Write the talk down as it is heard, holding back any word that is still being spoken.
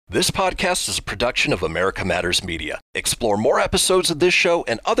This podcast is a production of America Matters Media. Explore more episodes of this show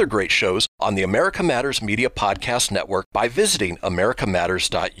and other great shows on the America Matters Media Podcast Network by visiting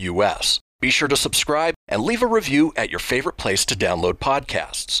americamatters.us. Be sure to subscribe and leave a review at your favorite place to download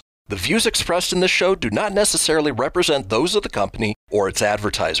podcasts. The views expressed in this show do not necessarily represent those of the company or its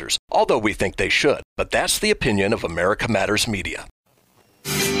advertisers, although we think they should. But that's the opinion of America Matters Media.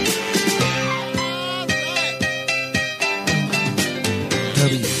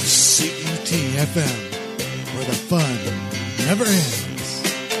 WCET-FM, where the fun never ends.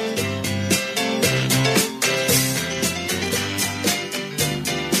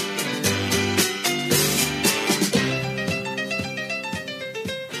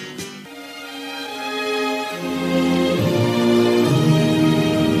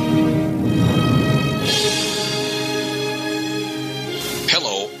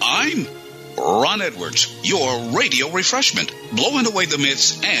 Hello, I'm Ron Edwards, your radio refreshment, blowing away the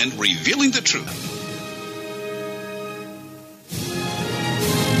myths and revealing the truth.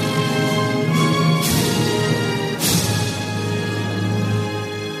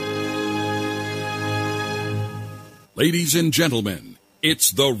 Ladies and gentlemen,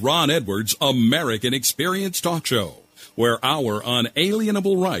 it's the Ron Edwards American Experience Talk Show, where our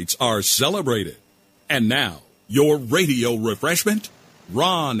unalienable rights are celebrated. And now, your radio refreshment,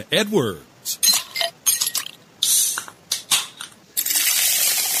 Ron Edwards.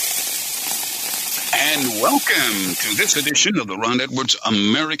 And welcome to this edition of the Ron Edwards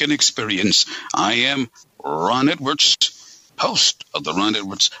American Experience. I am Ron Edwards, host of the Ron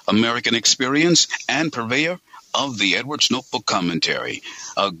Edwards American Experience and purveyor of the Edwards Notebook Commentary,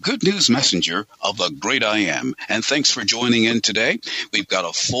 a good news messenger of the great I am. And thanks for joining in today. We've got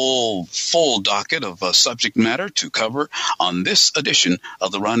a full docket of subject matter to cover on this edition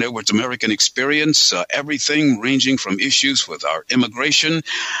of the Ron Edwards American Experience, everything ranging from issues with our immigration,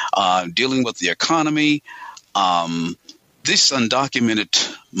 dealing with the economy, this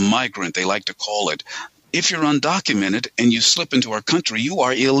undocumented migrant, they like to call it. If you're undocumented and you slip into our country, you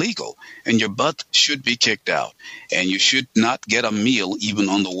are illegal, and your butt should be kicked out, and you should not get a meal even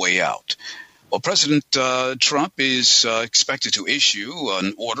on the way out. Well, President Trump is expected to issue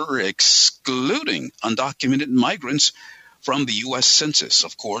an order excluding undocumented migrants from the U.S. Census.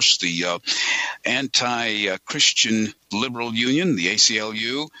 Of course, the anti-Christian liberal union, the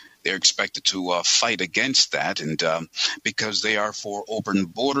ACLU, they're expected to fight against that, and because they are for open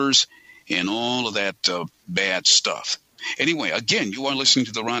borders and all of that bad stuff. Anyway, again, you are listening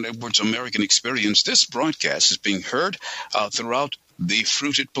to the Ron Edwards American Experience. This broadcast is being heard throughout the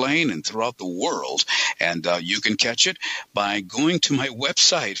fruited plain and throughout the world. And you can catch it by going to my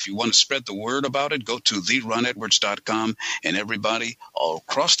website. If you want to spread the word about it, go to theronedwards.com, and everybody all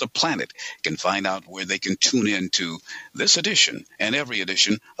across the planet can find out where they can tune in to this edition and every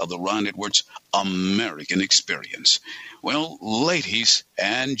edition of the Ron Edwards American Experience. Well, ladies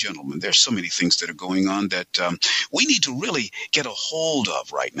and gentlemen, there's so many things that are going on that we need to really get a hold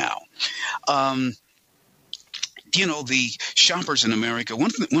of right now. You know, the shoppers in America,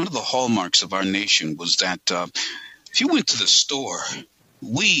 one of the hallmarks of our nation was that if you went to the store,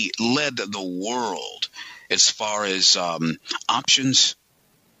 we led the world as far as options,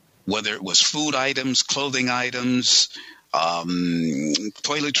 whether it was food items, clothing items,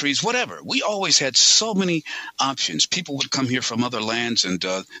 toiletries, whatever. We always had so many options. People would come here from other lands, and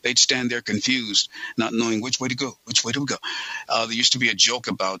they'd stand there confused, not knowing which way to go. Which way do we go? There used to be a joke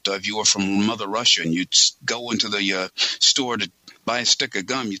about if you were from Mother Russia and you'd go into the store to buy a stick of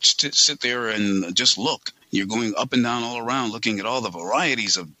gum, you'd sit there and just look. You're going up and down all around looking at all the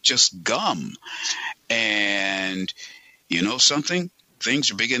varieties of just gum. And you know something?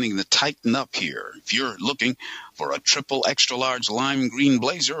 Things are beginning to tighten up here. If you're looking for a triple extra large lime green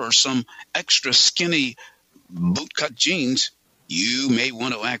blazer or some extra skinny bootcut jeans, you may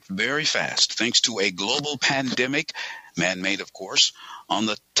want to act very fast. Thanks to a global pandemic, man-made of course, on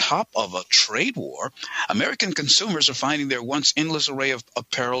the top of a trade war, American consumers are finding their once endless array of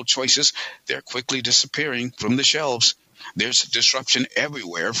apparel choices. They're quickly disappearing from the shelves. There's disruption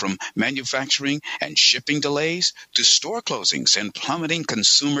everywhere, from manufacturing and shipping delays to store closings and plummeting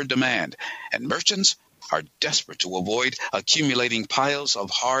consumer demand. And merchants are desperate to avoid accumulating piles of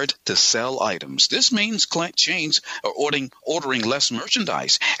hard-to-sell items. This means chains are ordering less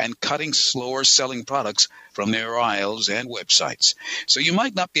merchandise and cutting slower-selling products from their aisles and websites. So you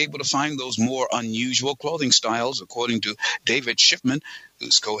might not be able to find those more unusual clothing styles, according to David Shipman,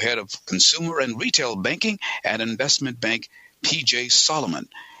 who's co-head of consumer and retail banking at investment bank P.J. Solomon.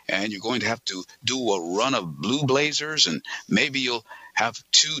 And you're going to have to do a run of blue blazers, and maybe you'll have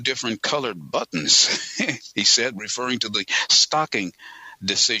 2 different colored buttons, he said, referring to the stocking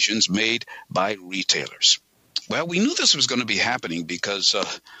decisions made by retailers. Well, we knew this was going to be happening because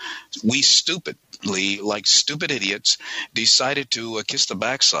we stupidly, like stupid idiots, decided to kiss the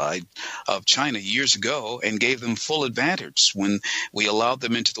backside of China years ago and gave them full advantage when we allowed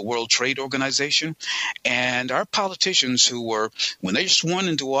them into the World Trade Organization. And our politicians who were, when they sworn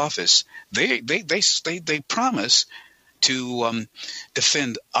into office, they promise to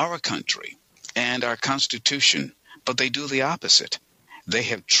defend our country and our Constitution, but they do the opposite. They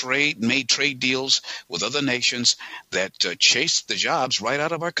have made trade deals with other nations that chase the jobs right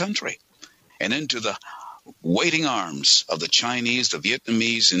out of our country and into the waiting arms of the Chinese, the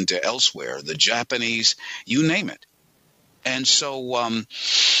Vietnamese, and elsewhere, the Japanese, you name it. And so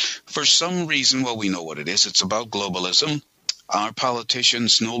for some reason, well, we know what it is. It's about globalism. Our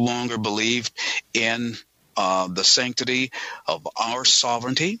politicians no longer believe in the sanctity of our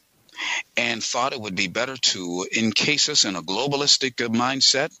sovereignty, and thought it would be better to encase us in a globalistic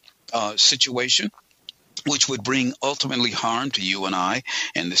mindset situation, which would bring ultimately harm to you and I.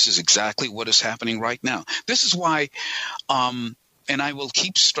 And this is exactly what is happening right now. This is why, and I will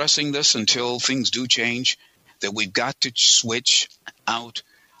keep stressing this until things do change, that we've got to switch out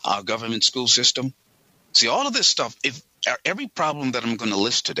our government school system. See, all of this stuff, every problem that I'm going to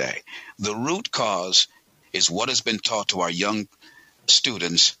list today, the root cause is what has been taught to our young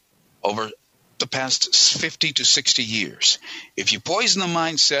students over the past 50 to 60 years. If you poison the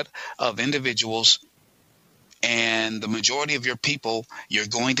mindset of individuals and the majority of your people, you're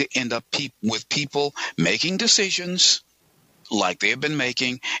going to end up with people making decisions like they have been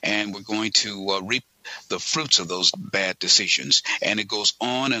making, and we're going to reap the fruits of those bad decisions. And it goes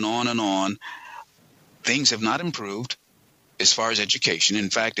on and on and on. Things have not improved as far as education.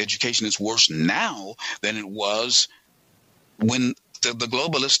 In fact, education is worse now than it was when the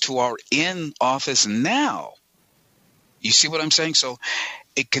globalists who are in office now. You see what I'm saying? So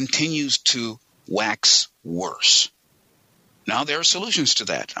it continues to wax worse. Now, there are solutions to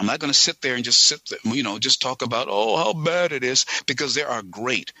that. I'm not going to sit there and just talk about, how bad it is, because there are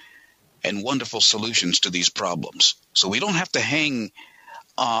great and wonderful solutions to these problems. So we don't have to hang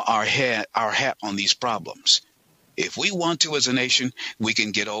our hat on these problems. If we want to as a nation, we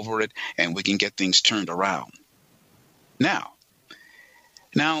can get over it and we can get things turned around.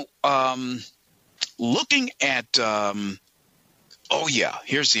 Now, looking at,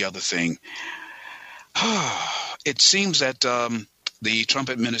 here's the other thing. It seems that the Trump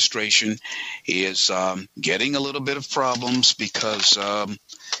administration is getting a little bit of problems because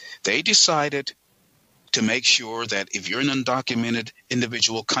they decided to make sure that if you're an undocumented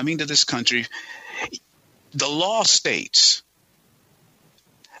individual coming to this country, the law states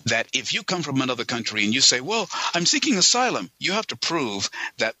that if you come from another country and you say, well, I'm seeking asylum, you have to prove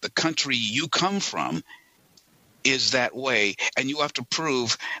that the country you come from is that way, and you have to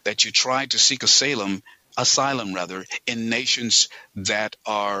prove that you tried to seek asylum in nations that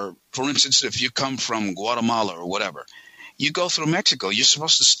are, for instance, if you come from Guatemala or whatever, you go through Mexico, you're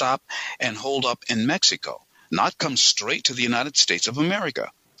supposed to stop and hold up in Mexico, not come straight to the United States of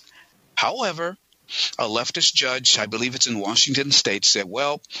America. However, a leftist judge, I believe it's in Washington State, said,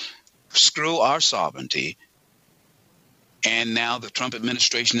 well, screw our sovereignty. And now the Trump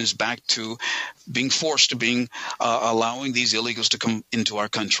administration is back to being forced to allowing these illegals to come into our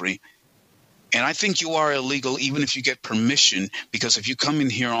country. And I think you are illegal even if you get permission, because if you come in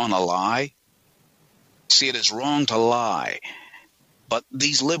here on a lie, see, it is wrong to lie. But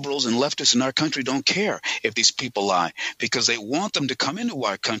these liberals and leftists in our country don't care if these people lie, because they want them to come into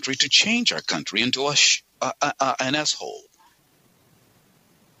our country to change our country into an S-hole.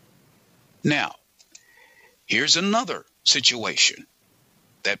 Now, here's another situation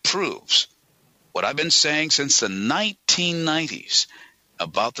that proves what I've been saying since the 1990s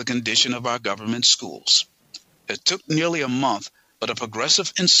about the condition of our government schools. It took nearly a month, but a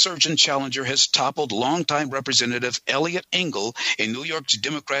progressive insurgent challenger has toppled longtime Representative Eliot Engel in New York's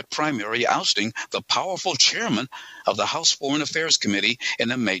Democrat primary, ousting the powerful chairman of the House Foreign Affairs Committee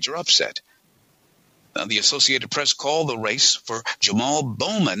in a major upset. Now, the Associated Press called the race for Jamal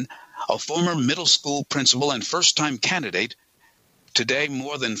Bowman, a former middle school principal and first-time candidate, today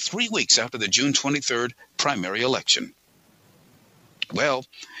more than 3 weeks after the June 23rd primary election. Well,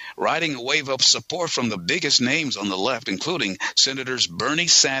 riding a wave of support from the biggest names on the left, including Senators Bernie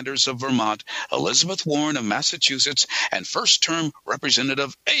Sanders of Vermont, Elizabeth Warren of Massachusetts, and first-term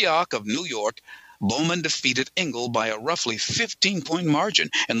Representative Ayok of New York, Bowman defeated Engel by a roughly 15-point margin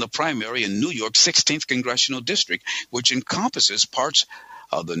in the primary in New York's 16th congressional district, which encompasses parts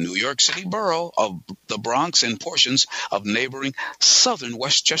of the New York City borough of the Bronx and portions of neighboring southern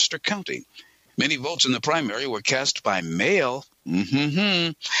Westchester County. Many votes in the primary were cast by mail,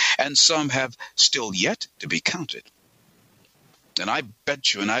 and some have still yet to be counted. And I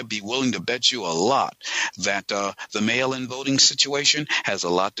bet you, and I'd be willing to bet you a lot, that the mail-in voting situation has a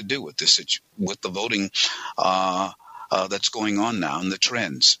lot to do with this, with the voting that's going on now and the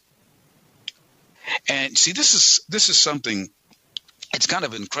trends. And see, this is something. It's kind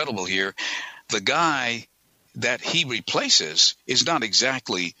of incredible here. The guy that he replaces is not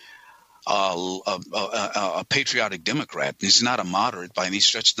exactly a patriotic Democrat. He's not a moderate by any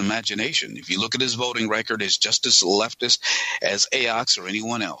stretch of the imagination. If you look at his voting record, it's just as leftist as AOX or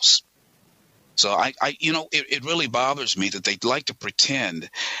anyone else. So it really bothers me that they'd like to pretend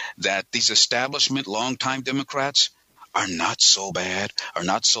that these establishment, longtime Democrats are not so bad, are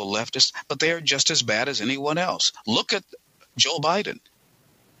not so leftist, but they are just as bad as anyone else. Look at Joe Biden.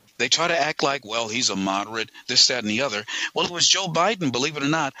 They try to act like, well, he's a moderate, this, that, and the other. Well, it was Joe Biden, believe it or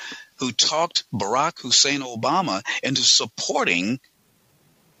not, who talked Barack Hussein Obama into supporting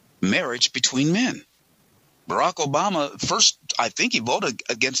marriage between men. Barack Obama, first, I think he voted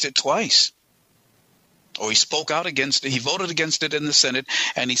against it twice. Or he spoke out against it. He voted against it in the Senate,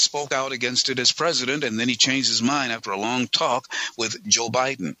 and he spoke out against it as president, and then he changed his mind after a long talk with Joe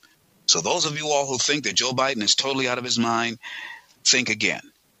Biden. So those of you all who think that Joe Biden is totally out of his mind, think again.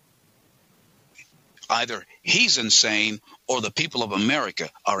 Either he's insane or the people of America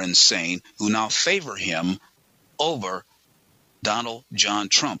are insane who now favor him over Donald John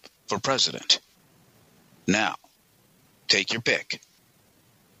Trump for president. Now, take your pick.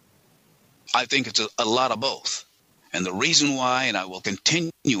 I think it's a lot of both. And the reason why, and I will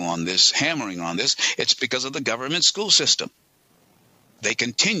continue on this, hammering on this, it's because of the government school system. They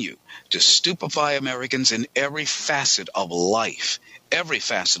continue to stupefy Americans in every facet of life,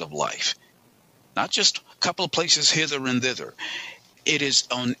 Not just a couple of places hither and thither. It is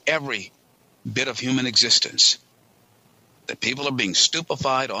on every bit of human existence that people are being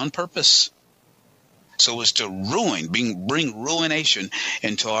stupefied on purpose so as to bring ruination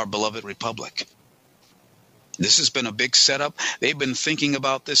into our beloved republic. This has been a big setup. They've been thinking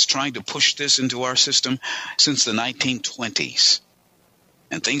about this, trying to push this into our system since the 1920s.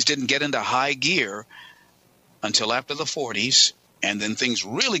 And things didn't get into high gear until after the 40s. And then things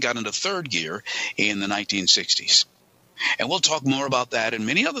really got into third gear in the 1960s. And we'll talk more about that and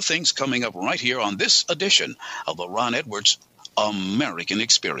many other things coming up right here on this edition of the Ron Edwards American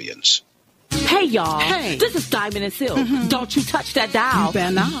Experience. Hey, y'all. Hey. This is Diamond and Silk. Mm-hmm. Don't you touch that dial. You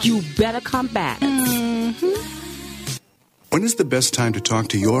better not. You better come back. Mm-hmm. When is the best time to talk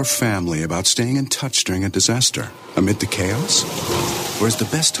to your family about staying in touch during a disaster? Amid the chaos? Or is the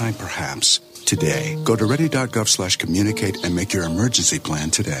best time perhaps today? Go to ready.gov/communicate and make your emergency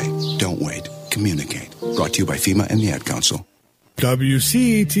plan today. Don't wait. Communicate. Brought to you by FEMA and the Ad Council.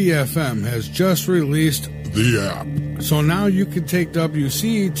 WCET-FM has just released the app. So now you can take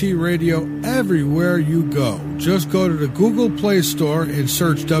WCET Radio everywhere you go. Just go to the Google Play Store and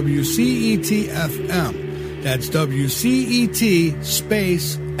search WCET-FM. That's WCET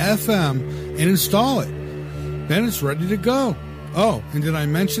space FM and install it. Then it's ready to go. Oh, and did I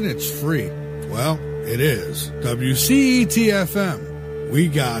mention it's free? Well, it is. WCET-FM. We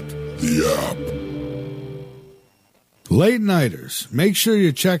got the app. Late Nighters, make sure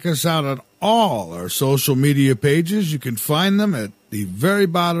you check us out on all our social media pages. You can find them at the very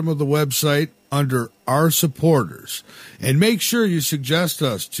bottom of the website under Our Supporters. And make sure you suggest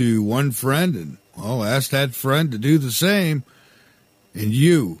us to one friend and, well, ask that friend to do the same. And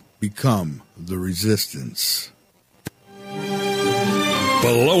you become the resistance.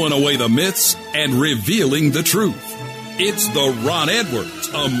 Blowing away the myths and revealing the truth. It's the Ron Edwards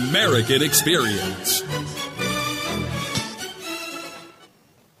American Experience.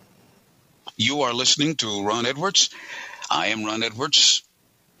 You are listening to Ron Edwards. I am Ron Edwards,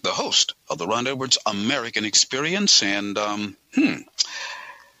 the host of the Ron Edwards American Experience. And,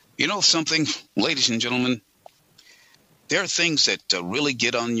 you know something, ladies and gentlemen, there are things that really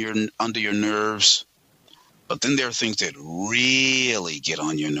get under your nerves, but then there are things that really get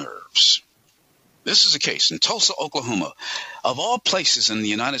on your nerves. This is a case in Tulsa, Oklahoma. Of all places in the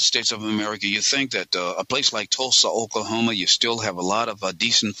United States of America, you think that a place like Tulsa, Oklahoma, you still have a lot of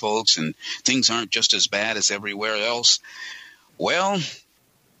decent folks and things aren't just as bad as everywhere else. Well,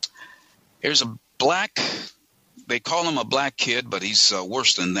 here's a they call him a black kid, but he's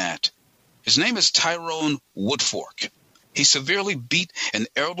worse than that. His name is Tyrone Woodfork. He severely beat an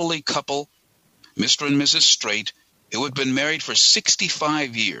elderly couple, Mr. and Mrs. Strait, who had been married for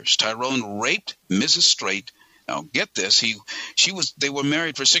 65 years. Tyrone raped Mrs. Strait. Now, get this. They were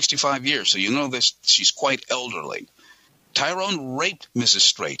married for 65 years, so you know this. She's quite elderly. Tyrone raped Mrs.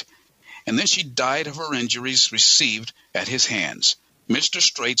 Strait, and then she died of her injuries received at his hands. Mr.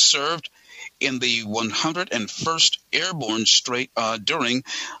 Strait served in the 101st Airborne during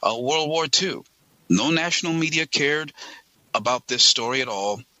World War II. No national media cared about this story at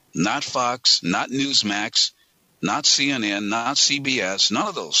all. Not Fox, not Newsmax, not CNN, not CBS, none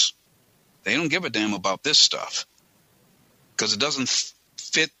of those. They don't give a damn about this stuff because it doesn't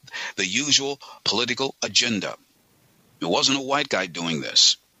fit the usual political agenda. It wasn't a white guy doing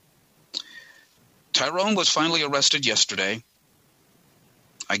this. Tyrone was finally arrested yesterday.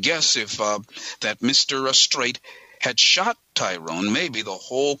 I guess if that Mr. Strait had shot Tyrone, maybe the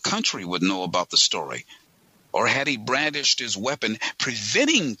whole country would know about the story. Or had he brandished his weapon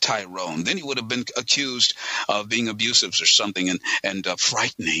preventing Tyrone, then he would have been accused of being abusive or something and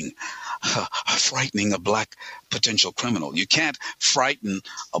frightening a black potential criminal. You can't frighten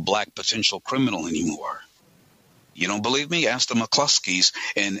a black potential criminal anymore. You don't believe me? Ask the McCluskeys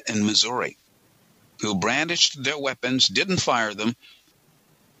in Missouri, who brandished their weapons, didn't fire them.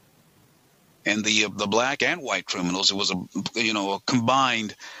 And the black and white criminals, it was a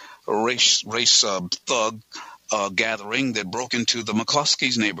combined race thug gathering that broke into the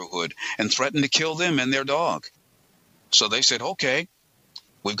McCluskeys' neighborhood and threatened to kill them and their dog. So they said, okay,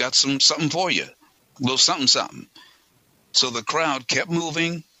 we've got something for you, a little something. So the crowd kept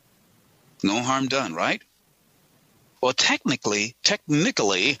moving, no harm done, right? Well, technically,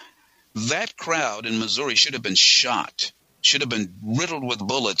 that crowd in Missouri should have been shot, should have been riddled with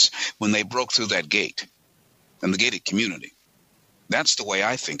bullets when they broke through that gate in the gated community. That's the way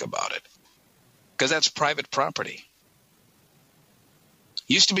I think about it, because that's private property.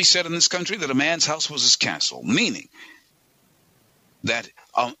 It used to be said in this country that a man's house was his castle, meaning that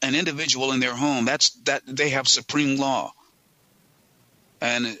an individual in their home, that they have supreme law.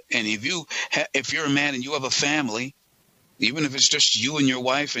 And if you're a man and you have a family, even if it's just you and your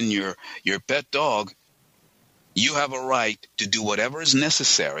wife and your pet dog, you have a right to do whatever is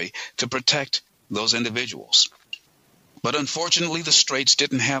necessary to protect those individuals. But unfortunately, the Straits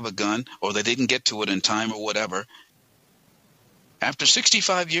didn't have a gun, or they didn't get to it in time, or whatever. After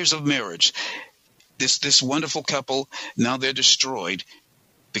 65 years of marriage, this wonderful couple, now they're destroyed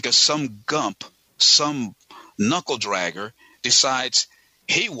because some gump, some knuckle dragger decides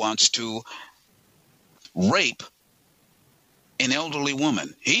he wants to rape an elderly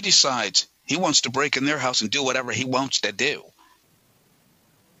woman. He decides he wants to break in their house and do whatever he wants to do.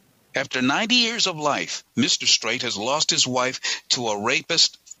 After 90 years of life, Mr. Strait has lost his wife to a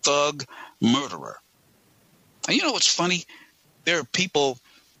rapist, thug, murderer. And you know what's funny? There are people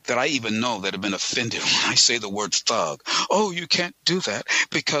that I even know that have been offended when I say the word thug. Oh, you can't do that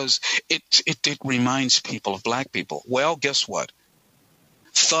because it reminds people of black people. Well, guess what?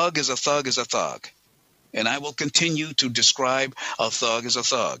 Thug is a thug is a thug. And I will continue to describe a thug as a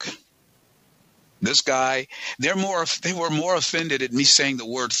thug. This guy, they were more offended at me saying the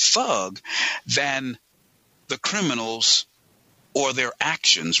word thug than the criminals or their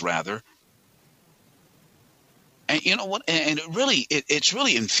actions, rather. And you know what? And it's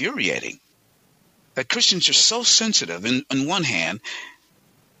really infuriating that Christians are so sensitive. On one hand,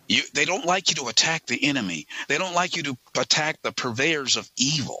 they don't like you to attack the enemy. They don't like you to attack the purveyors of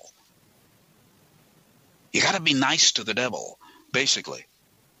evil. You got to be nice to the devil, basically.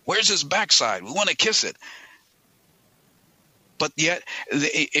 Where's his backside? We want to kiss it. But yet,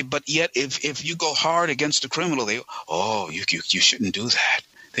 if you go hard against a criminal, you shouldn't do that.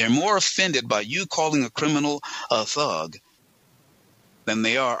 They're more offended by you calling a criminal a thug than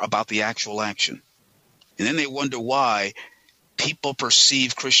they are about the actual action. And then they wonder why people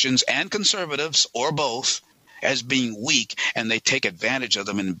perceive Christians and conservatives, or both, as being weak, and they take advantage of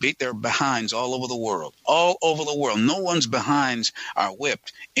them and beat their behinds all over the world. All over the world. No one's behinds are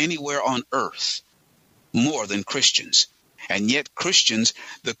whipped anywhere on earth more than Christians. And yet Christians,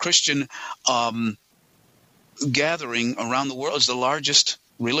 the Christian gathering around the world is the largest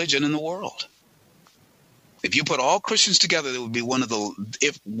religion in the world. If you put all Christians together, it would be one of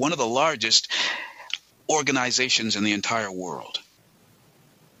the largest organizations in the entire world.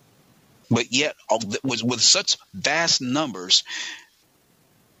 But yet, with such vast numbers,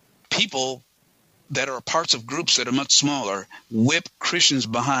 people that are parts of groups that are much smaller whip Christians'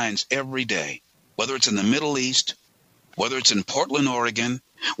 behinds every day, whether it's in the Middle East, whether it's in Portland, Oregon,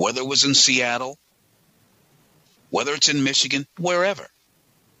 whether it was in Seattle, whether it's in Michigan, wherever.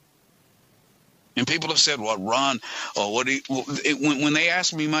 And people have said, well, Ron, when they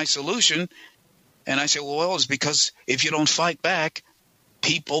ask me my solution, and I say, well, it's because if you don't fight back,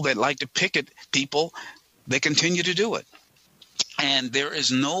 people that like to picket people, they continue to do it. And there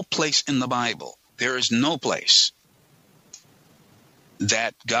is no place in the Bible. There is no place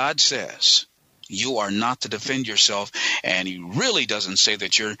that God says you are not to defend yourself, and he really doesn't say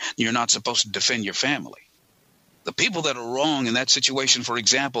that you're not supposed to defend your family. The people that are wrong in that situation, for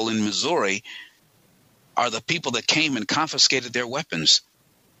example, in Missouri, are the people that came and confiscated their weapons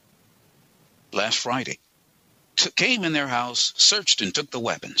last Friday. Came in their house, searched, and took the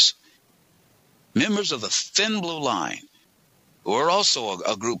weapons. Members of the Thin Blue Line, who are also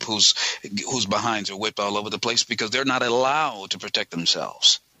a group whose behinds are whipped all over the place because they're not allowed to protect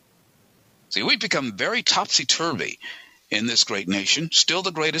themselves. See, we've become very topsy-turvy in this great nation, still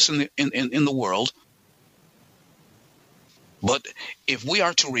the greatest in the world. But if we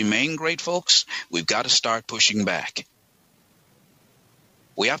are to remain great, folks, we've got to start pushing back.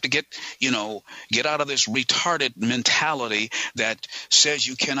 We have to get out of this retarded mentality that says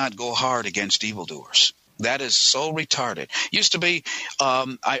you cannot go hard against evildoers. That is so retarded. Used to be,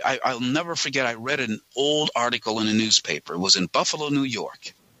 I'll never forget, I read an old article in a newspaper. It was in Buffalo, New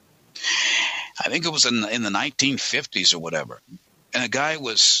York. I think it was in the 1950s or whatever. And a guy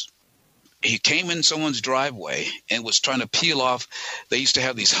he came in someone's driveway and was trying to peel off. They used to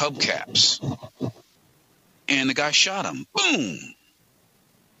have these hubcaps. And the guy shot him. Boom!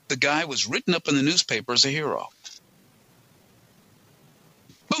 The guy was written up in the newspaper as a hero.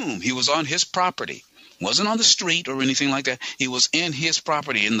 Boom! He was on his property. Wasn't on the street or anything like that. He was in his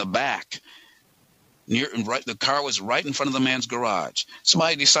property in the back. The car was right in front of the man's garage.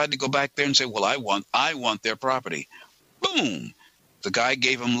 Somebody decided to go back there and say, well, I want their property. Boom! The guy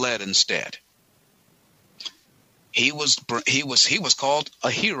gave him lead instead. He was called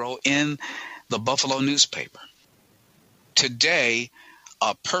a hero in the Buffalo newspaper. Today,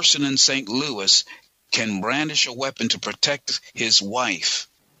 a person in St. Louis can brandish a weapon to protect his wife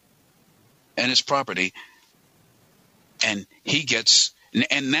and his property, and he gets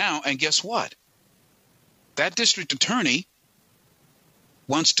and guess what? That district attorney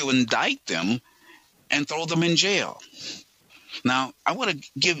wants to indict them and throw them in jail. Now, I want to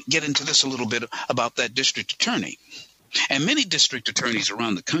get into this a little bit about that district attorney. And many district attorneys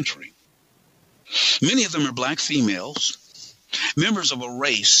around the country, many of them are black females, members of a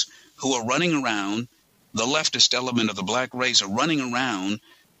race who are running around, the leftist element of the black race are running around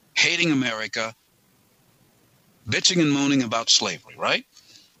hating America, bitching and moaning about slavery, right?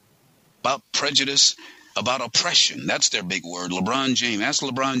 About prejudice, about oppression. That's their big word. LeBron James. Ask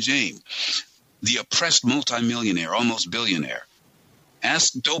LeBron James, the oppressed multimillionaire, almost billionaire.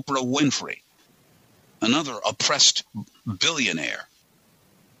 Ask Oprah Winfrey, another oppressed billionaire.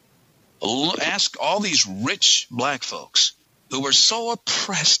 Ask all these rich black folks who were so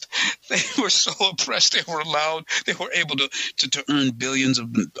oppressed. They were able to earn billions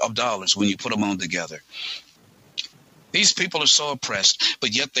of dollars when you put them all together. These people are so oppressed,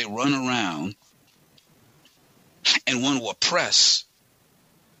 but yet they run around and want to oppress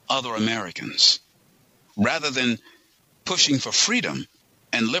other Americans rather than pushing for freedom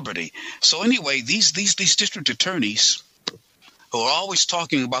and liberty. So anyway, these district attorneys who are always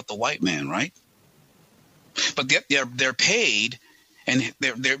talking about the white man, right? But they're paid, and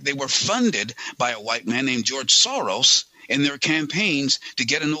they were funded by a white man named George Soros in their campaigns to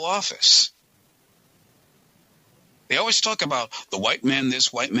get into office. They always talk about the white man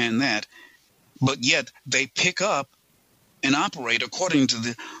this, white man that, but yet they pick up and operate according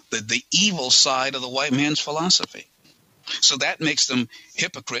to the evil side of the white man's philosophy. So that makes them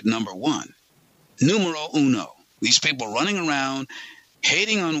hypocrite number one. Numero uno. These people running around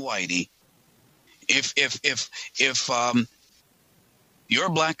hating on whitey. If you're a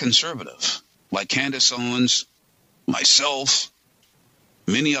black conservative, like Candace Owens, myself,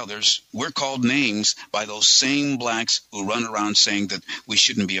 many others, we're called names by those same blacks who run around saying that we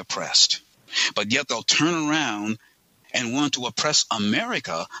shouldn't be oppressed. But yet they'll turn around and want to oppress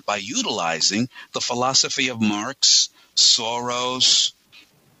America by utilizing the philosophy of Marx, Soros,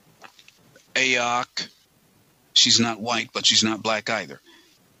 Ayok. She's not white, but she's not black either.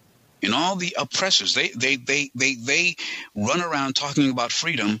 And all the oppressors, they run around talking about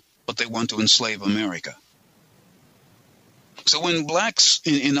freedom, but they want to enslave America. So when blacks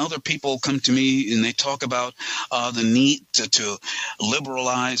and other people come to me and they talk about the need to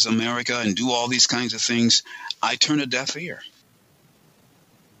liberalize America and do all these kinds of things, I turn a deaf ear.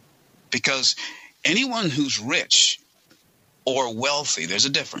 Because anyone who's rich or wealthy, there's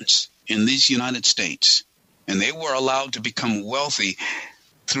a difference in these United States, and they were allowed to become wealthy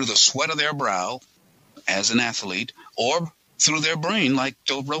through the sweat of their brow as an athlete or through their brain like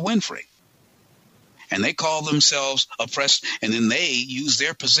Oprah Winfrey. And they call themselves oppressed, and then they use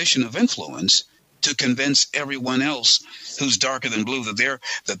their position of influence to convince everyone else who's darker than blue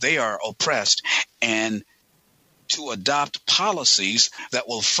that they are oppressed, and to adopt policies that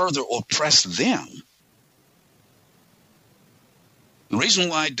will further oppress them. The reason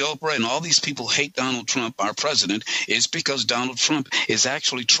why Dopra and all these people hate Donald Trump, our president, is because Donald Trump is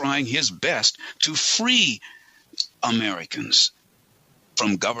actually trying his best to free Americans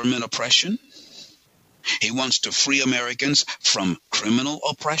from government oppression. He wants to free Americans from criminal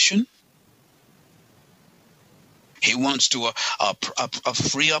oppression. He wants to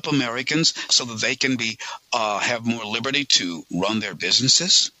free up Americans so that they can have more liberty to run their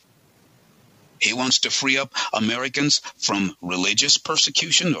businesses. He wants to free up Americans from religious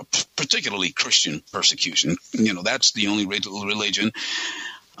persecution, or particularly Christian persecution. You know, that's the only religion.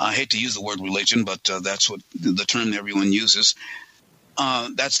 I hate to use the word religion, but that's what the term everyone uses.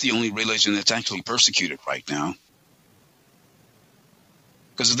 That's the only religion that's actually persecuted right now.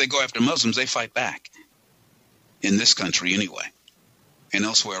 Because if they go after Muslims, they fight back. In this country anyway, and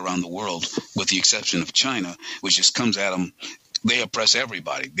elsewhere around the world, with the exception of China, which just comes at them. They oppress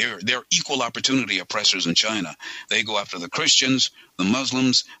everybody. They're equal opportunity oppressors in China. They go after the Christians, the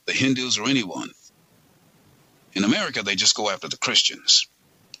Muslims, the Hindus, or anyone. In America, they just go after the Christians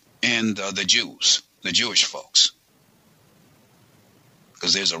and the Jews, the Jewish folks.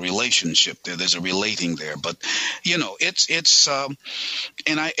 Because there's a relationship there, there's a relating there. But, you know,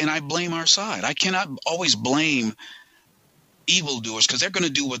 and I blame our side. I cannot always blame evildoers because they're going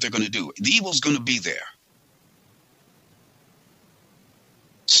to do what they're going to do. The evil's going to be there.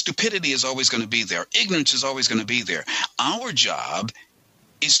 Stupidity is always going to be there. Ignorance is always going to be there. Our job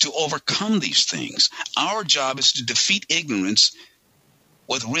is to overcome these things. Our job is to defeat ignorance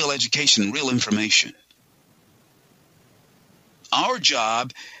with real education, real information. Our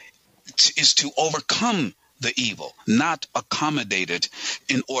job is to overcome the evil, not accommodate it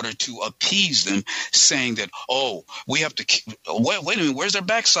in order to appease them, saying that, oh, we have to wait a minute, where's their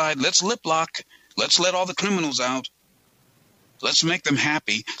backside? Let's lip lock. Let's let all the criminals out. Let's make them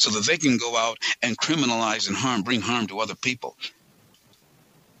happy so that they can go out and criminalize and bring harm to other people.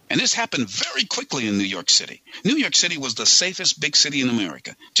 And this happened very quickly in New York City. New York City was the safest big city in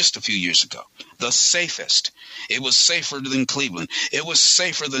America just a few years ago. The safest. It was safer than Cleveland. It was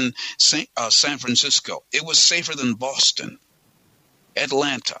safer than San Francisco. It was safer than Boston,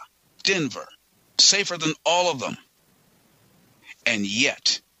 Atlanta, Denver. Safer than all of them. And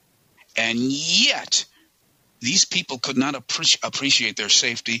yet, these people could not appreciate their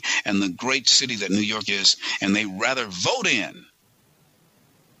safety and the great city that New York is, and they rather vote in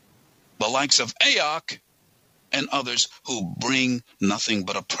the likes of AOC and others who bring nothing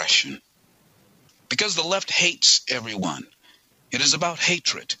but oppression. Because the left hates everyone. It is about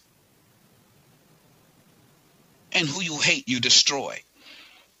hatred. And who you hate, you destroy.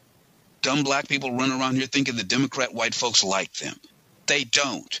 Dumb black people run around here thinking the Democrat white folks like them. They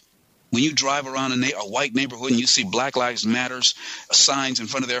don't. When you drive around a white neighborhood and you see Black Lives Matter signs in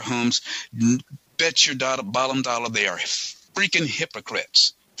front of their homes, bet your bottom dollar they are freaking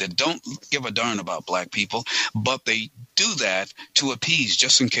hypocrites that don't give a darn about black people, but they do that to appease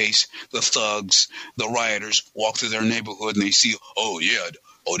just in case the thugs, the rioters walk through their neighborhood and they see,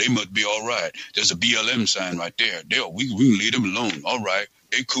 they must be all right. There's a BLM sign right there. We can leave them alone. All right,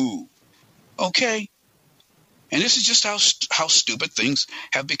 they cool. Okay. And this is just how stupid things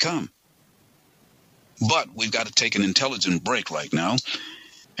have become. But we've got to take an intelligent break right now.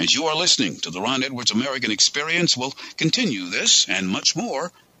 As you are listening to the Ron Edwards American Experience, we'll continue this and much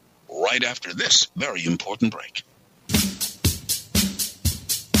more right after this very important break.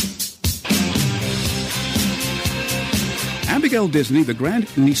 Abigail Disney, the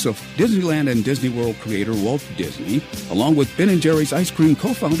grandniece of Disneyland and Disney World creator Walt Disney, along with Ben & Jerry's ice cream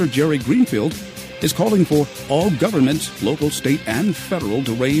co-founder Jerry Greenfield, is calling for all governments, local, state, and federal,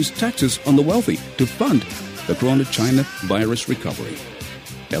 to raise taxes on the wealthy to fund the Corona China virus recovery.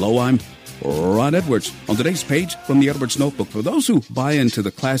 Hello, I'm Ron Edwards. On today's page from the Edwards Notebook, for those who buy into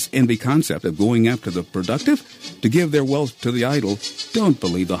the class envy concept of going after the productive to give their wealth to the idle, don't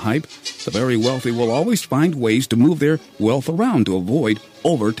believe the hype. The very wealthy will always find ways to move their wealth around to avoid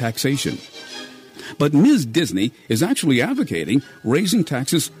overtaxation. But Ms. Disney is actually advocating raising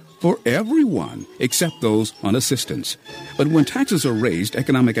taxes for everyone except those on assistance. But when taxes are raised,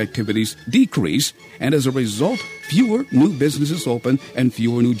 economic activities decrease, and as a result, fewer new businesses open and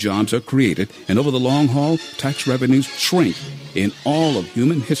fewer new jobs are created, and over the long haul, tax revenues shrink. In all of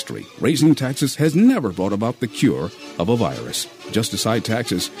human history, raising taxes has never brought about the cure of a virus. Just as high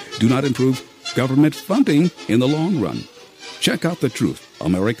taxes do not improve government funding in the long run. Check out the truth,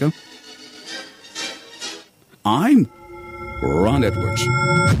 America. I'm Ron Edwards.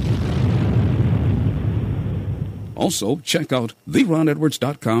 Also, check out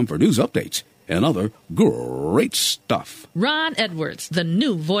theronedwards.com for news updates and other great stuff. Ron Edwards, the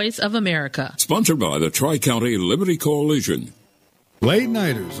new voice of America. Sponsored by the Tri-County Liberty Coalition. Late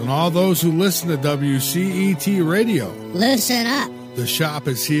nighters and all those who listen to WCET Radio. Listen up. The shop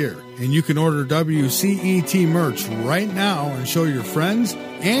is here, and you can order WCET merch right now and show your friends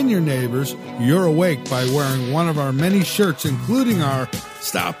and your neighbors you're awake by wearing one of our many shirts, including our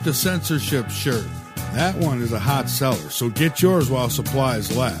Stop the Censorship shirt. That one is a hot seller, so get yours while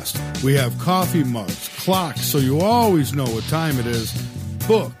supplies last. We have coffee mugs, clocks, so you always know what time it is,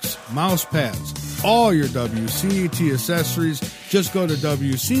 books, mouse pads, all your WCET accessories. Just go to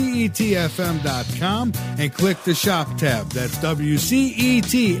WCETFM.com and click the shop tab. That's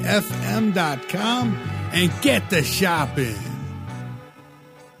WCETFM.com and get the shopping.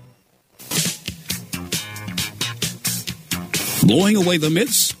 Blowing away the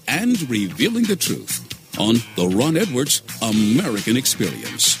myths and revealing the truth on the Ron Edwards American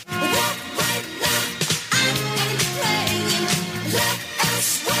Experience.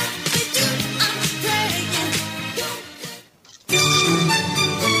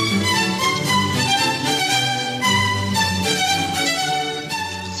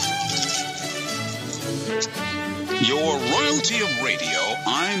 Your royalty of radio.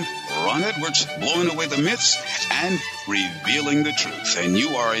 I'm Ron Edwards, blowing away the myths and revealing the truth. And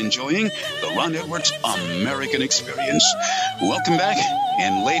you are enjoying the Ron Edwards American Experience. Welcome back.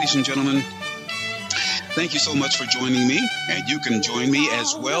 And ladies and gentlemen, thank you so much for joining me. And you can join me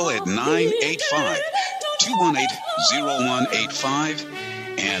as well at 985-218-0185.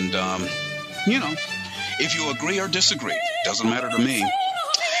 And, if you agree or disagree, doesn't matter to me.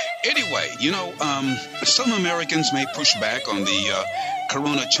 Anyway, some Americans may push back on the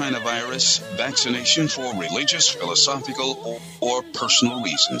Corona China virus vaccination for religious, philosophical, or personal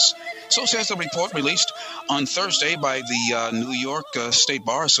reasons. So says the report released on Thursday by the New York State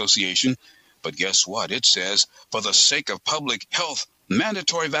Bar Association. But guess what? It says, for the sake of public health,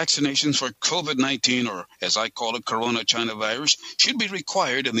 mandatory vaccinations for COVID-19, or as I call it, Corona China virus, should be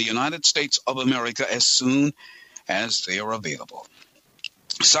required in the United States of America as soon as they are available.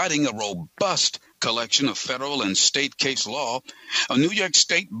 Citing a robust collection of federal and state case law, a New York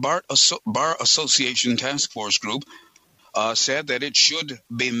State Bar Association task force group said that it should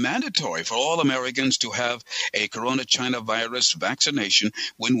be mandatory for all Americans to have a Corona China virus vaccination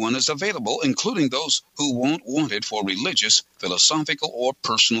when one is available, including those who won't want it for religious, philosophical, or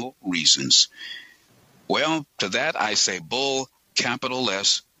personal reasons. Well, to that I say bull, capital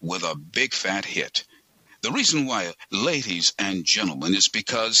S, with a big fat hit. The reason why, ladies and gentlemen, is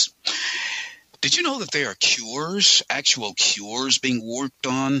because, did you know that there are cures, actual cures being worked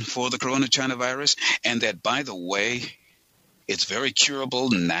on for the Corona China virus? And that, by the way, it's very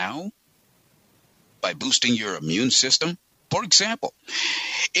curable now by boosting your immune system? For example,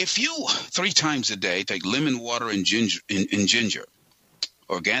 if you 3 times a day take lemon water and ginger,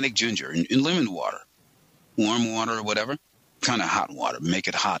 organic ginger in lemon water, warm water or whatever, kind of hot water, make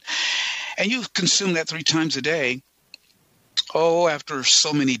it hot, and you consume that 3 times a day, after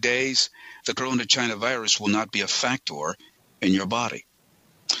so many days, the Corona China virus will not be a factor in your body.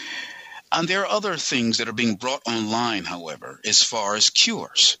 And there are other things that are being brought online, however, as far as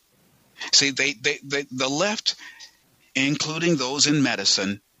cures. See, the left, including those in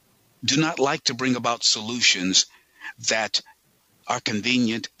medicine, do not like to bring about solutions that are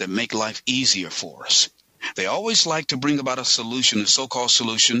convenient, that make life easier for us. They always like to bring about a solution, a so-called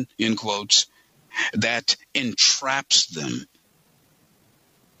solution, in quotes, that entraps them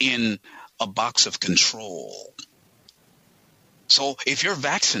in a box of control. So if you're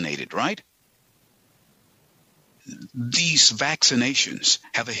vaccinated, right, these vaccinations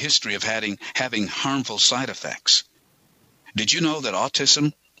have a history of having harmful side effects. Did you know that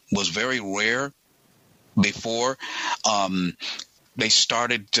autism was very rare before they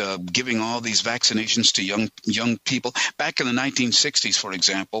started giving all these vaccinations to young people? Back in the 1960s, for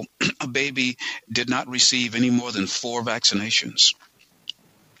example, a baby did not receive any more than 4 vaccinations.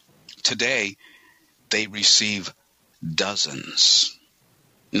 Today, they receive dozens.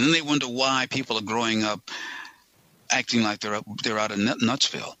 And then they wonder why people are growing up acting like they're out of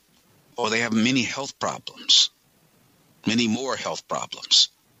Nutsville, or they have many health problems, many more health problems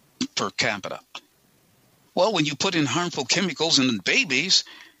per capita. Well, when you put in harmful chemicals in babies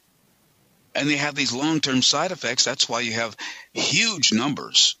and they have these long-term side effects, that's why you have huge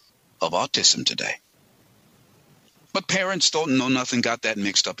numbers of autism today. But parents don't know nothing, got that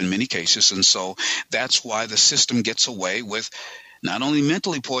mixed up in many cases, and so that's why the system gets away with not only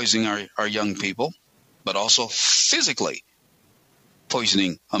mentally poisoning our young people, but also physically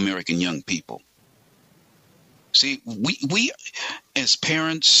poisoning American young people. See, we as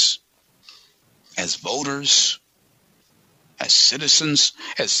parents, as voters, as citizens,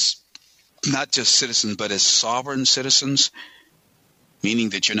 as not just citizens, but as sovereign citizens, meaning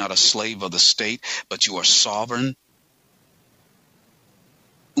that you're not a slave of the state, but you are sovereign.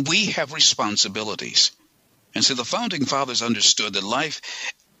 We have responsibilities. And so the Founding Fathers understood that life,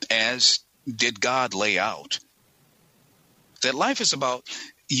 as did God lay out, that life is about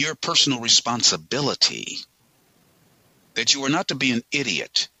your personal responsibility, that you are not to be an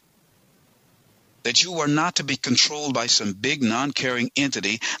idiot, that you are not to be controlled by some big non-caring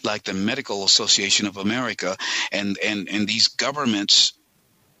entity like the Medical Association of America and these governments,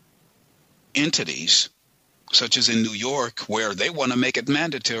 entities, such as in New York, where they want to make it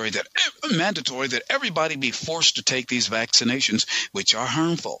mandatory that everybody be forced to take these vaccinations, which are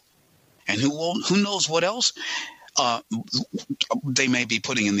harmful. And who knows what else they may be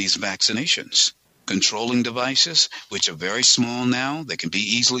putting in these vaccinations. Controlling devices, which are very small now. They can be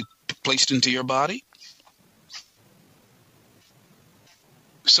easily placed into your body.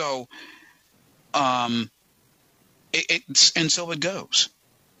 So, and so it goes.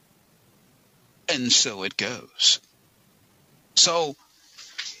 And so it goes. So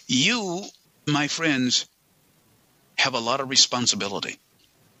you, my friends, have a lot of responsibility.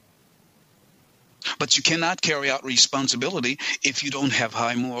 But you cannot carry out responsibility if you don't have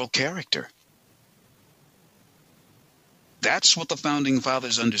high moral character. That's what the Founding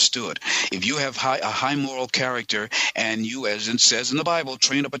Fathers understood. If you have a high moral character and you, as it says in the Bible,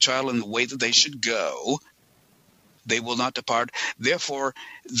 train up a child in the way that they should go, they will not depart. Therefore,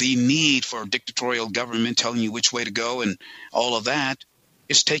 the need for dictatorial government telling you which way to go and all of that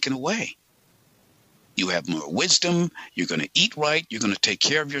is taken away. You have more wisdom. You're going to eat right. You're going to take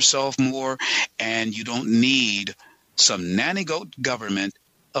care of yourself more. And you don't need some nanny goat government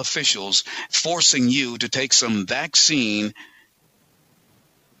officials forcing you to take some vaccine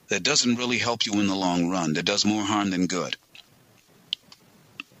that doesn't really help you in the long run, that does more harm than good.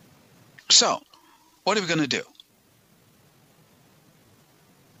 So, what are we going to do?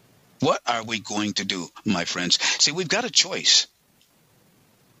 What are we going to do, my friends? See, we've got a choice.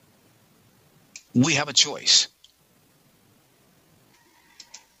 We have a choice.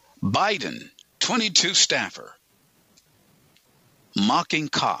 Biden, 22 staffer, mocking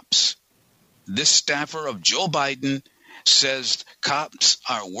cops. This staffer of Joe Biden says cops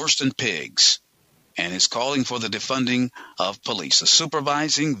are worse than pigs and is calling for the defunding of police. A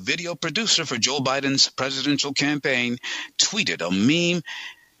supervising video producer for Joe Biden's presidential campaign tweeted a meme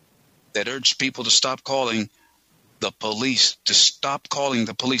that urged people to stop calling the police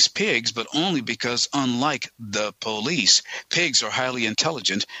pigs, but only because, unlike the police, pigs are highly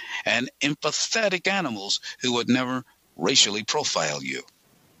intelligent and empathetic animals who would never racially profile you.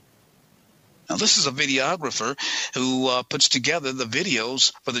 Now, this is a videographer who puts together the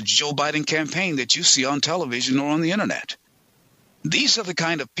videos for the Joe Biden campaign that you see on television or on the internet. These are the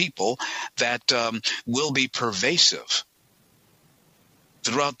kind of people that will be pervasive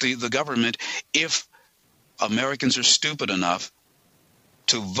throughout the government if Americans are stupid enough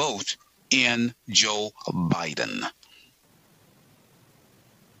to vote in Joe Biden.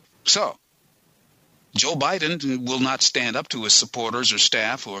 So, Joe Biden will not stand up to his supporters or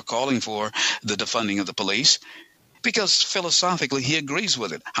staff who are calling for the defunding of the police because philosophically he agrees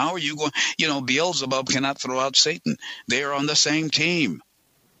with it. How are you going? Beelzebub cannot throw out Satan. They are on the same team.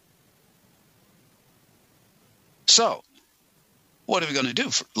 So, what are we going to do,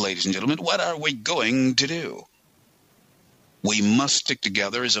 ladies and gentlemen? What are we going to do? We must stick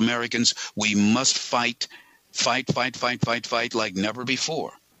together as Americans. We must fight like never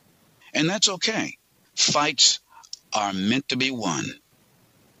before. And that's okay. Fights are meant to be won.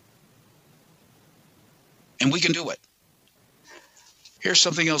 And we can do it. Here's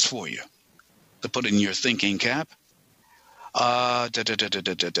something else for you to put in your thinking cap.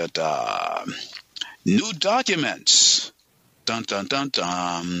 New documents. Dun, dun, dun,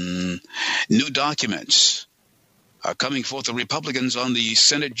 dun. New documents are coming forth. The Republicans on the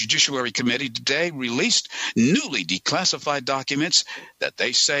Senate Judiciary Committee today released newly declassified documents that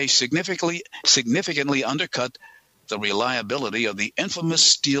they say significantly undercut the reliability of the infamous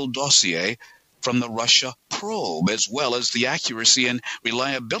Steele dossier from the Russia probe, as well as the accuracy and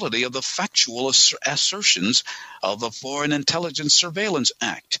reliability of the factual assertions of the Foreign Intelligence Surveillance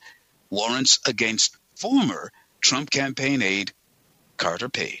Act, warrants against former Trump campaign aide Carter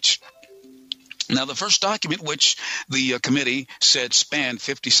Page. Now, the first document, which the committee said spanned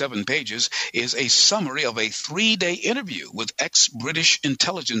 57 pages, is a summary of a 3-day interview with ex-British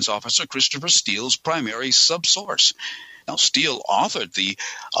intelligence officer Christopher Steele's primary subsource. Now, Steele authored the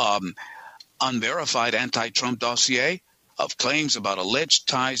unverified anti-Trump dossier of claims about alleged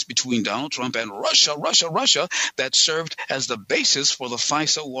ties between Donald Trump and Russia that served as the basis for the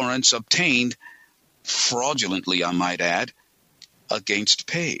FISA warrants obtained fraudulently, I might add, against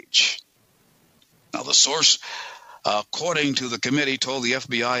Page. Now, the source, according to the committee, told the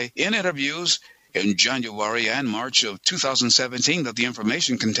FBI in interviews in January and March of 2017 that the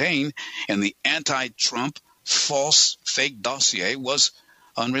information contained in the anti-Trump false fake dossier was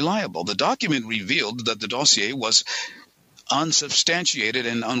unreliable. The document revealed that the dossier was unsubstantiated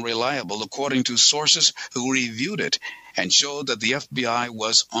and unreliable according to sources who reviewed it, and showed that the FBI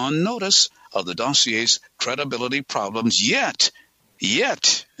was on notice of the dossier's credibility problems, yet,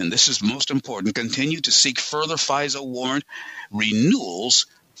 and this is most important, continue to seek further FISA warrant renewals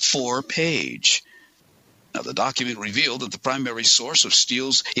for Page. Now, the document revealed that the primary source of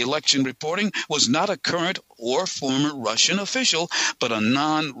Steele's election reporting was not a current or former Russian official, but a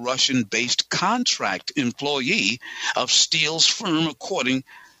non-Russian-based contract employee of Steele's firm, according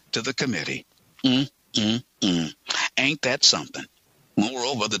to the committee. Ain't that something?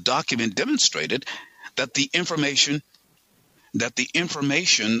 Moreover, the document demonstrated that the information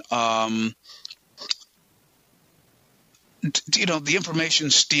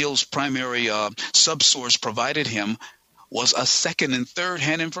Steele's primary subsource provided him was a second and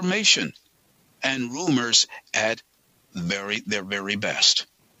third-hand information and rumors at their very best.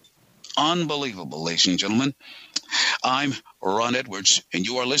 Unbelievable, ladies and gentlemen. I'm Ron Edwards, and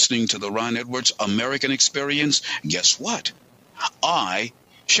you are listening to the Ron Edwards American Experience. Guess what? I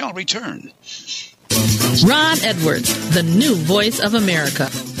shall return. Ron Edwards, the new voice of America.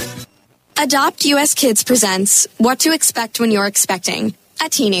 Adopt US Kids presents What to Expect When You're Expecting a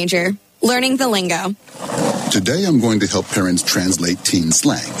Teenager, Learning the Lingo. Today I'm going to help parents translate teen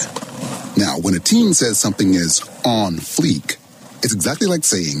slang. Now, when a teen says something is on fleek, it's exactly like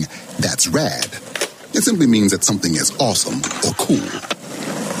saying, that's rad. It simply means that something is awesome or cool.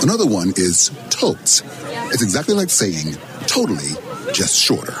 Another one is totes. It's exactly like saying, totally, just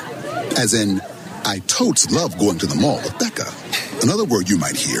shorter. As in, I totes love going to the mall with Becca. Another word you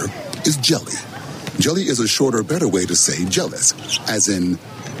might hear is jelly. Jelly is a shorter, better way to say jealous. As in,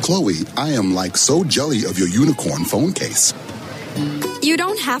 Chloe, I am like so jelly of your unicorn phone case. You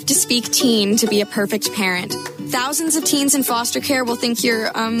don't have to speak teen to be a perfect parent. Thousands of teens in foster care will think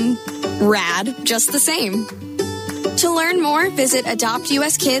you're, rad just the same. To learn more, visit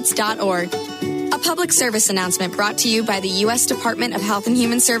adoptuskids.org. A public service announcement brought to you by the U.S. Department of Health and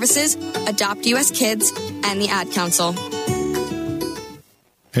Human Services, Adopt U.S. Kids, and the Ad Council.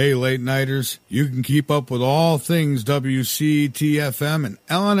 Hey, late-nighters, you can keep up with all things WCET-FM and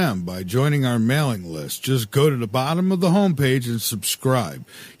L&M by joining our mailing list. Just go to the bottom of the homepage and subscribe.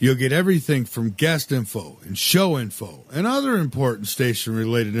 You'll get everything from guest info and show info and other important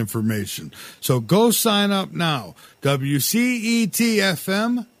station-related information. So go sign up now,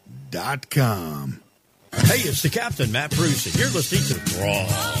 WCETFM.com. Hey, it's the Captain, Matt Bruce, and you're listening to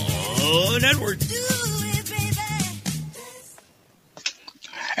Ron Edwards.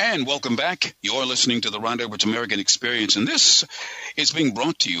 And welcome back. You're listening to the Ron Edwards American Experience, and this is being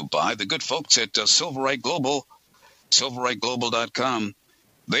brought to you by the good folks at Silverite Global, silveriteglobal.com.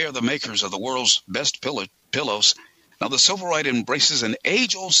 They are the makers of the world's best pillows. Now, the Silverite embraces an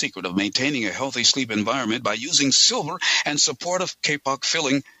age-old secret of maintaining a healthy sleep environment by using silver and supportive kapok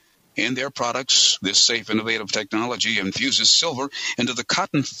filling in their products. This safe, innovative technology infuses silver into the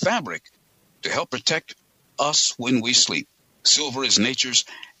cotton fabric to help protect us when we sleep. Silver is nature's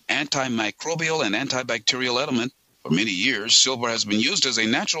antimicrobial and antibacterial element. For many years, silver has been used as a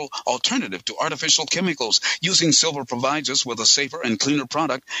natural alternative to artificial chemicals. Using silver provides us with a safer and cleaner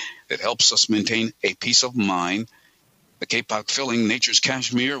product that helps us maintain a peace of mind. The kapok filling, nature's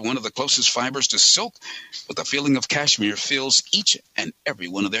cashmere, one of the closest fibers to silk, with the feeling of cashmere, fills each and every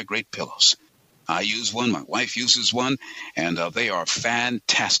one of their great pillows. I use one, my wife uses one, and they are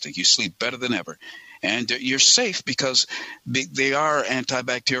fantastic. You sleep better than ever. And you're safe because they are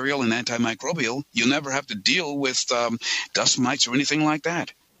antibacterial and antimicrobial. You'll never have to deal with dust mites or anything like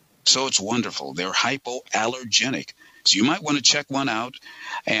that. So it's wonderful. They're hypoallergenic. So you might want to check one out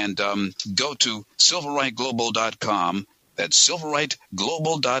and go to silveriteglobal.com. That's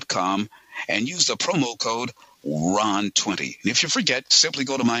silveriteglobal.com, and use the promo code RON20. And if you forget, simply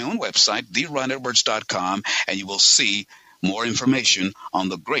go to my own website, theronedwards.com, and you will see more information on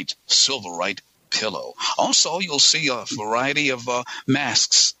the great Silverite pillow. Also, you'll see a variety of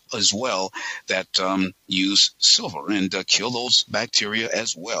masks as well that use silver and kill those bacteria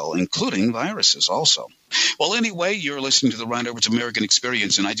as well, including viruses also. Well, anyway, you're listening to the Ron Edwards American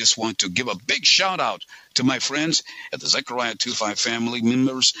Experience, and I just want to give a big shout-out to my friends at the Zechariah 25 family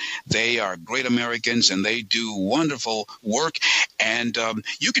members. They are great Americans, and they do wonderful work, and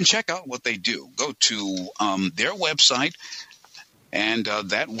you can check out what they do. Go to their website, and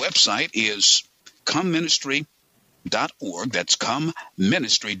that website is comeministry.org. That's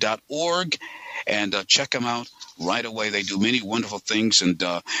comeministry.org, and check them out right away. They do many wonderful things, and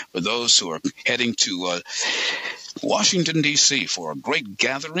for those who are heading to Washington, D.C. for a great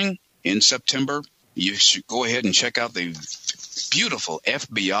gathering in September, you should go ahead and check out the beautiful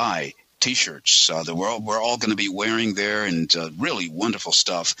FBI T-shirts that we're all going to be wearing there, and really wonderful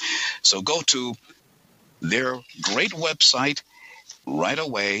stuff. So go to their great website right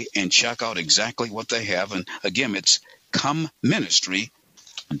away and check out exactly what they have. And again, it's comeministry.org.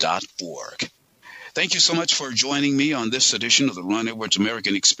 Thank you so much for joining me on this edition of the Ron Edwards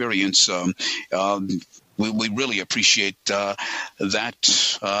American Experience. We really appreciate that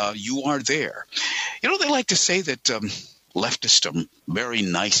you are there. You know, they like to say that leftists are very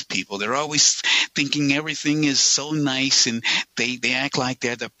nice people. They're always thinking everything is so nice, and they act like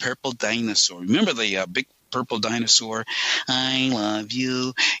they're the purple dinosaur. Remember the big purple dinosaur? I love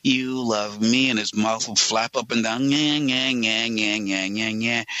you, you love me, and his mouth will flap up and down. Nyah, nyah, nyah, nyah, nyah, nyah,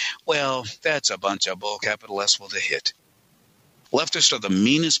 nyah. Well, that's a bunch of bull, capital S with a hit. Leftists are the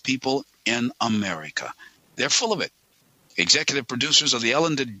meanest people in America. They're full of it. Executive producers of the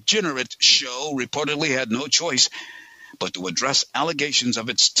Ellen DeGeneres Show reportedly had no choice but to address allegations of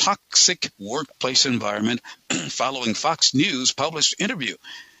its toxic workplace environment following Fox News' published interview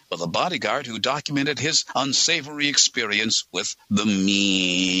with a bodyguard who documented his unsavory experience with the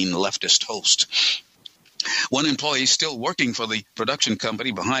mean leftist host. One employee still working for the production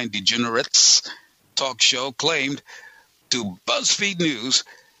company behind DeGeneres' talk show claimed to BuzzFeed News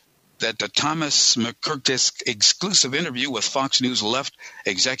that the Thomas McCurtis exclusive interview with Fox News left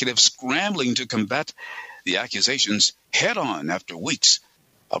executives scrambling to combat the accusations head-on after weeks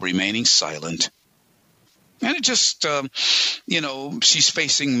of remaining silent. And it just, she's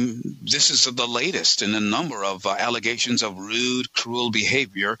facing, this is the latest in a number of allegations of rude, cruel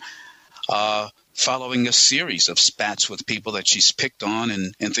behavior following a series of spats with people that she's picked on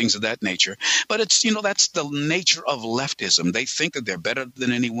and things of that nature. But it's, that's the nature of leftism. They think that they're better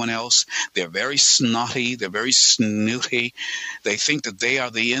than anyone else. They're very snotty. They're very snooty. They think that they are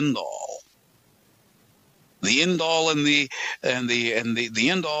the end-all. The end-all and the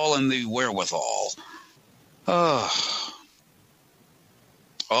end-all and the wherewithal. Oh,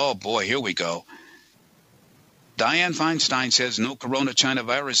 boy, here we go. Dianne Feinstein says no corona China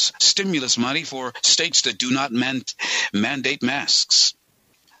virus stimulus money for states that do not mandate masks.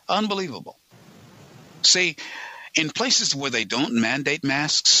 Unbelievable. See, in places where they don't mandate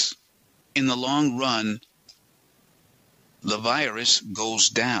masks, in the long run, the virus goes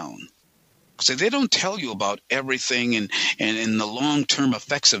down. So they don't tell you about everything and the long-term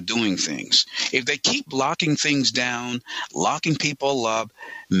effects of doing things. If they keep locking things down, locking people up,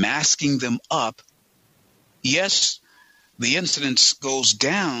 masking them up, yes, the incidence goes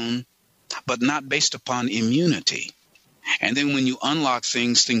down, but not based upon immunity. And then when you unlock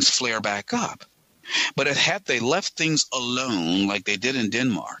things, things flare back up. But had they left things alone like they did in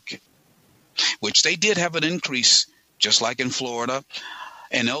Denmark, which they did have an increase, just like in Florida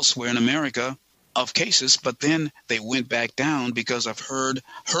and elsewhere in America, of cases, but then they went back down because of herd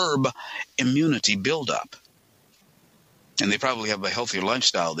immunity buildup. And they probably have a healthier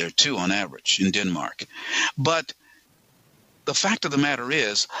lifestyle there, too, on average, in Denmark. But the fact of the matter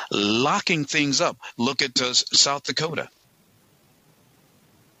is, locking things up. Look at South Dakota.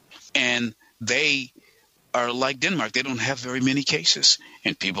 And they are like Denmark. They don't have very many cases.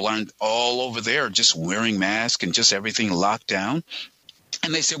 And people aren't all over there just wearing masks and just everything locked down.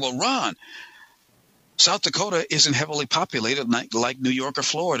 And they say, well, Ron, South Dakota isn't heavily populated like New York or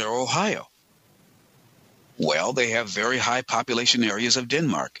Florida or Ohio. Well, they have very high population areas of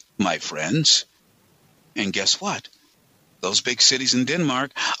Denmark, my friends. And guess what? Those big cities in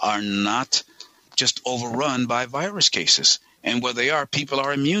Denmark are not just overrun by virus cases. And where they are, people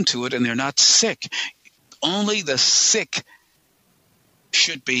are immune to it and they're not sick. Only the sick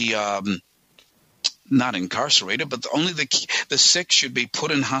should be not incarcerated, but only the sick should be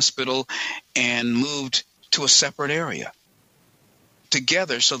put in hospital and moved to a separate area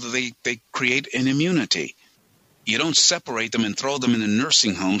together so that they create an immunity. You don't separate them and throw them in the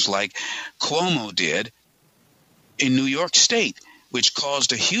nursing homes like Cuomo did in New York State, which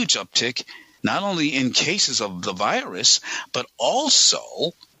caused a huge uptick not only in cases of the virus, but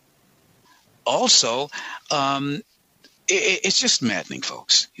also It's just maddening,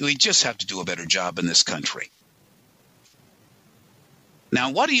 folks. We just have to do a better job in this country.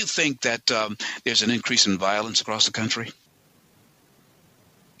 Now, why do you think that there's an increase in violence across the country?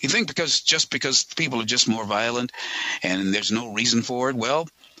 You think because people are just more violent and there's no reason for it? Well,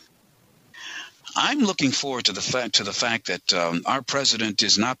 I'm looking forward to the fact that our president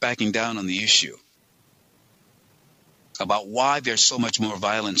is not backing down on the issue about why there's so much more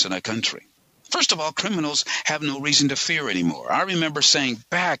violence in our country. First of all, criminals have no reason to fear anymore. I remember saying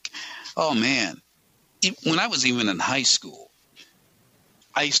back, when I was even in high school,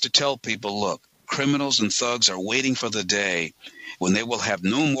 I used to tell people, look, criminals and thugs are waiting for the day when they will have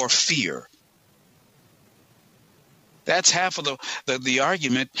no more fear. That's half of the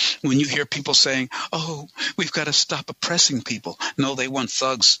argument when you hear people saying, oh, we've got to stop oppressing people. No, they want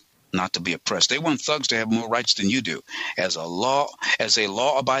thugs not to be oppressed. They want thugs to have more rights than you do. As a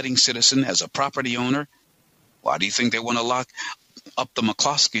law-abiding citizen, as a property owner, why do you think they want to lock up the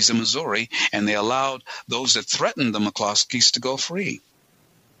McCloskeys in Missouri and they allowed those that threatened the McCloskeys to go free?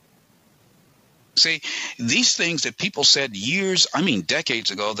 See, these things that people said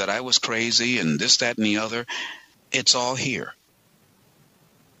decades ago that I was crazy and this, that, and the other, it's all here.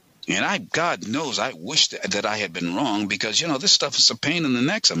 And God knows, I wish that I had been wrong because, this stuff is a pain in the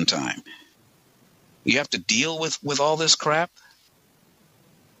neck sometime. You have to deal with all this crap.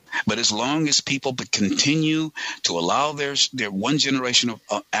 But as long as people continue to allow their one generation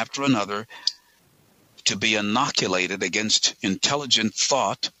after another to be inoculated against intelligent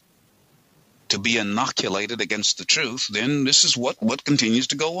thought, to be inoculated against the truth, then this is what continues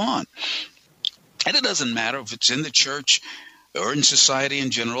to go on. And it doesn't matter if it's in the church or in society in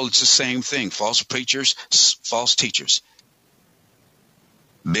general, it's the same thing. False preachers, false teachers.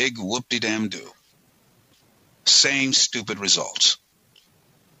 Big whoop-de-dam-do. Same stupid results.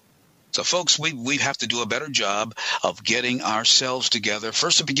 So, folks, we have to do a better job of getting ourselves together.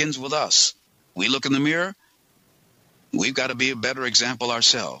 First, it begins with us. We look in the mirror. We've got to be a better example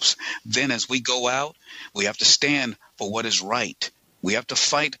ourselves. Then as we go out, we have to stand for what is right. We have to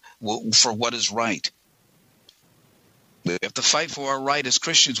fight for what is right. We have to fight for our right as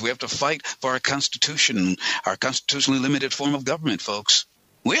Christians. We have to fight for our Constitution, our constitutionally limited form of government, folks.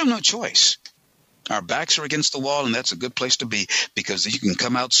 We have no choice. Our backs are against the wall, and that's a good place to be because you can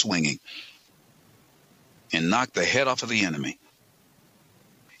come out swinging and knock the head off of the enemy.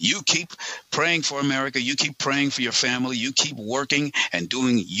 You keep praying for America. You keep praying for your family. You keep working and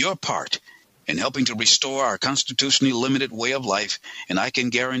doing your part in helping to restore our constitutionally limited way of life, and I can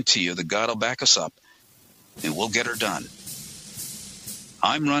guarantee you that God will back us up, and we'll get her done.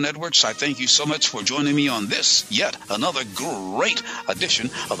 I'm Ron Edwards. I thank you so much for joining me on this, yet another great edition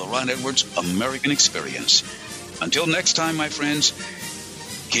of the Ron Edwards American Experience. Until next time, my friends,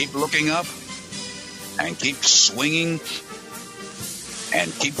 keep looking up and keep swinging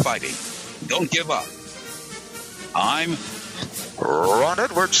and keep fighting. Don't give up. I'm Ron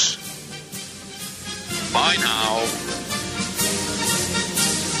Edwards. Bye now.